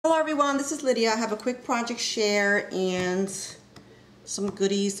Hello everyone, this is Lydia. I have a quick project share and some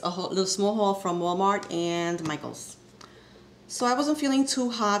goodies, a little small haul from Walmart and Michaels. So I wasn't feeling too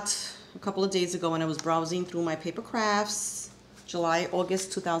hot a couple of days ago when I was browsing through my Paper Crafts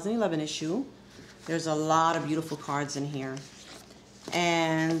July-August 2011 issue. There's a lot of beautiful cards in here.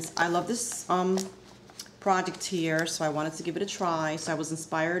 And I love this project here, so I wanted to give it a try. So I was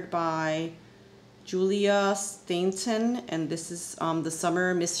inspired by Julia Stainton, and this is the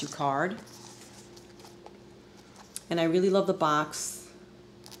Summer Miss You card. And I really love the box.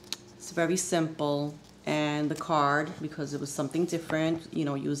 It's very simple, and the card, because it was something different, you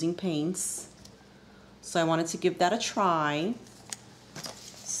know, using paints. So I wanted to give that a try.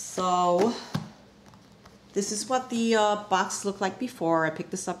 So this is what the box looked like before. I picked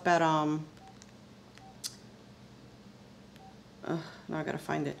this up at now I gotta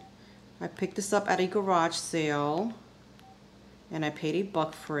find it. I picked this up at a garage sale and I paid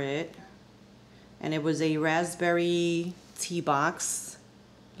 $1 for it, and it was a raspberry tea box.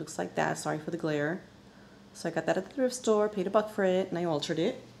 Looks like that, sorry for the glare. So I got that at the thrift store, paid $1 for it, and I altered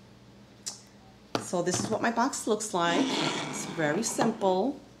it. So this is what my box looks like. It's very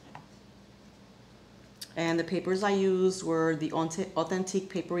simple. And the papers I used were the Authentique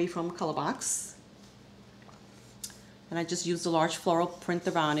Papery from Colorbox. And I just used a large floral print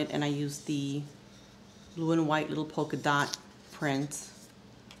around it, and I used the blue and white little polka dot print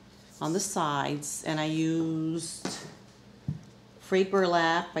on the sides. And I used frayed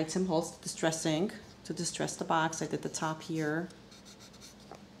burlap by Tim Holtz distressing to distress the box. I did the top here,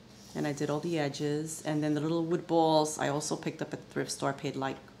 and I did all the edges. And then the little wood balls I also picked up at the thrift store. I paid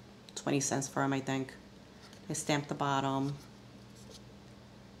like 20 cents for them, I think. I stamped the bottom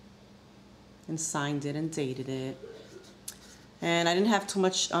and signed it and dated it. And I didn't have too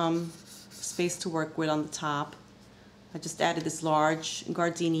much space to work with on the top. I just added this large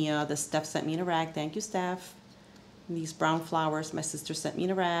gardenia that Steph sent me in a rack. Thank you, Steph. And these brown flowers my sister sent me in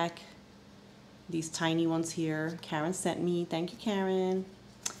a rack. These tiny ones here Karen sent me. Thank you, Karen.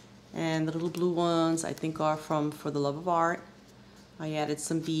 And the little blue ones I think are from For the Love of Art. I added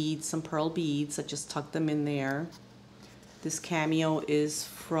some beads, some pearl beads. I just tucked them in there. This cameo is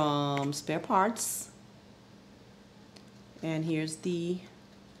from Spare Parts. And here's a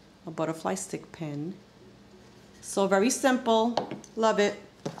butterfly stick pin. So very simple, love it.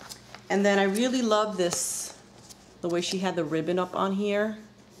 And then I really love this, the way she had the ribbon up on here.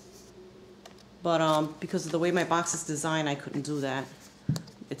 But because of the way my box is designed, I couldn't do that.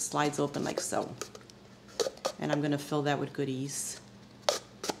 It slides open like so. And I'm gonna fill that with goodies.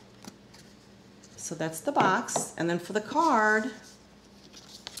 So that's the box. And then for the card,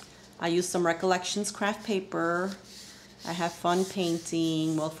 I used some Recollections craft paper. I have fun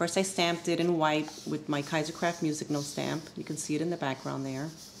painting. Well, first I stamped it in white with my Kaisercraft Music Note stamp. You can see it in the background there.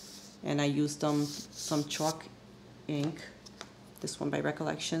 And I used some chalk ink, this one by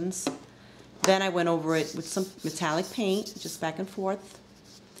Recollections. Then I went over it with some metallic paint, just back and forth.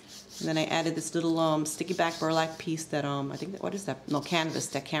 And then I added this little sticky back burlap piece that, I think, what is that? No, canvas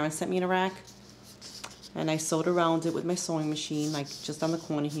that Karen sent me in a rack. And I sewed around it with my sewing machine, like just on the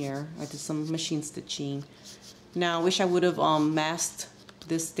corner here. I did some machine stitching. Now, I wish I would have masked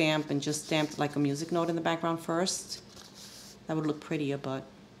this stamp and just stamped like a music note in the background first. That would look prettier, but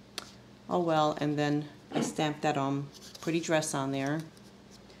oh well. And then I stamped that pretty dress on there.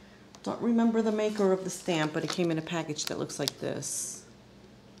 Don't remember the maker of the stamp, but it came in a package that looks like this.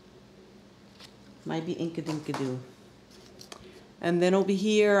 Might be Inkadinkadoo. And then over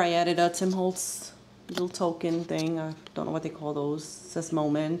here, I added a Tim Holtz little token thing. I don't know what they call those. It says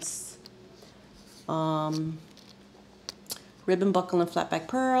Moments. Ribbon buckle and flat back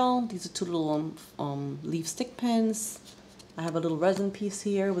pearl. These are two little leaf stick pins. I have a little resin piece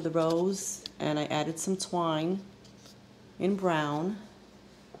here with a rose, and I added some twine in brown.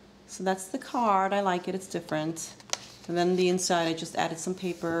 So that's the card. I like it, it's different. And then the inside I just added some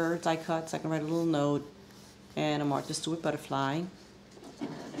paper, die cuts. I can write a little note and a Martha Stewart butterfly.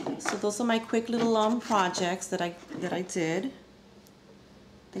 So those are my quick little projects that I did. I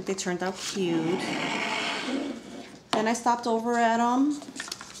think they turned out cute. Then I stopped over at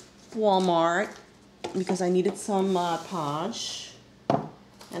Walmart because I needed some Podge,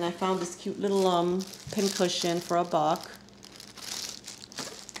 and I found this cute little pin cushion for $1.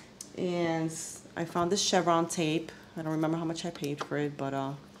 And I found this chevron tape. I don't remember how much I paid for it, but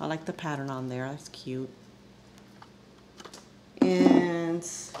I like the pattern on there. That's cute. And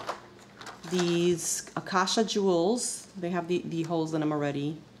these Akasha jewels, they have the holes in them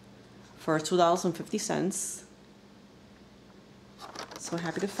already, for $2.50. So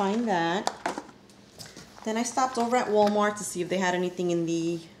happy to find that. Then I stopped over at Walmart to see if they had anything in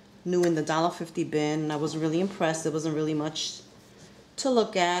the new in the $1.50 bin. I wasn't really impressed. There wasn't really much to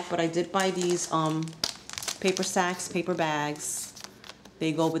look at, but I did buy these paper sacks, paper bags.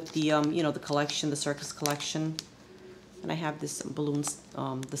 They go with the you know, the collection, the circus collection. And I have this balloon,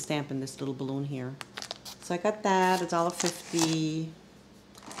 the stamp in this little balloon here. So I got that, $1.50.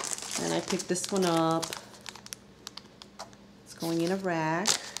 And I picked this one up. It's going in a rack.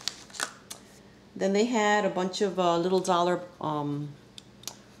 Then they had a bunch of little dollar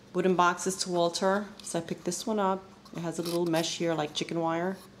wooden boxes to alter. So I picked this one up. It has a little mesh here like chicken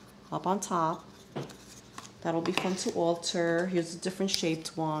wire up on top. That'll be fun to alter. Here's a different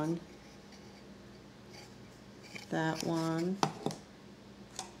shaped one. That one.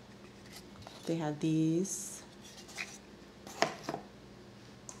 They had these.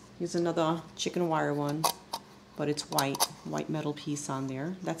 Here's another chicken wire one, but it's white metal piece on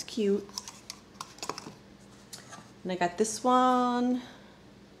there. That's cute. And I got this one,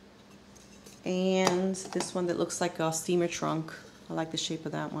 and this one that looks like a steamer trunk. I like the shape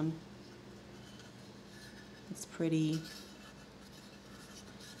of that one. It's pretty.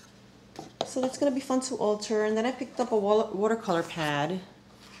 So that's gonna be fun to alter. And then I picked up a watercolor pad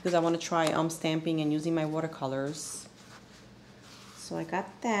because I want to try stamping and using my watercolors. So I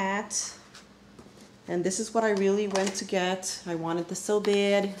got that. And this is what I really went to get. I wanted this so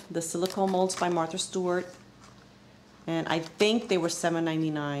bad. The silicone molds by Martha Stewart. And I think they were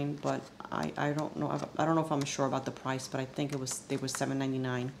 $7.99, but I don't know. I don't know if I'm sure about the price, but I think they were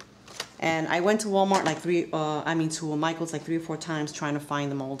 $7.99. And I went to Walmart like to Michael's like 3 or 4 times trying to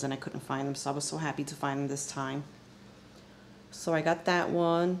find the molds, and I couldn't find them. So I was so happy to find them this time. So I got that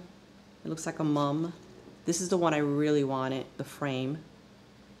one. It looks like a mum. This is the one I really wanted, the frame.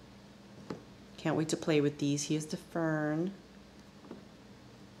 Can't wait to play with these. Here's the fern.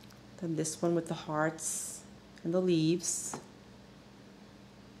 Then this one with the hearts and the leaves.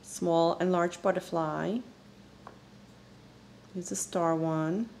 Small and large butterfly. Here's a star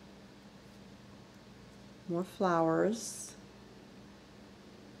one. More flowers.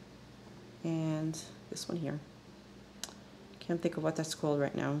 And this one here. Can't think of what that's called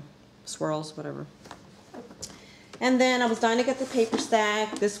right now. Swirls, whatever. And then I was dying to get the paper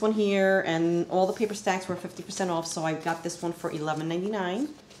stack, this one here, and all the paper stacks were 50% off, so I got this one for $11.99.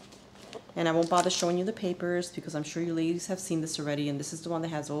 And I won't bother showing you the papers because I'm sure you ladies have seen this already, and this is the one that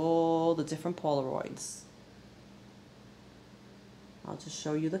has all the different Polaroids. I'll just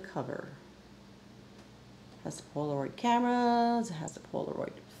show you the cover. It has the Polaroid cameras, it has the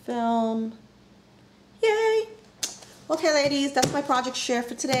Polaroid film. Yay! Okay, ladies, that's my project share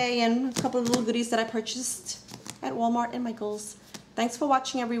for today and a couple of little goodies that I purchased at Walmart and Michael's. Thanks for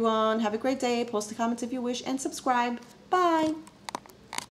watching, everyone. Have a great day. Post a comment if you wish and subscribe. Bye.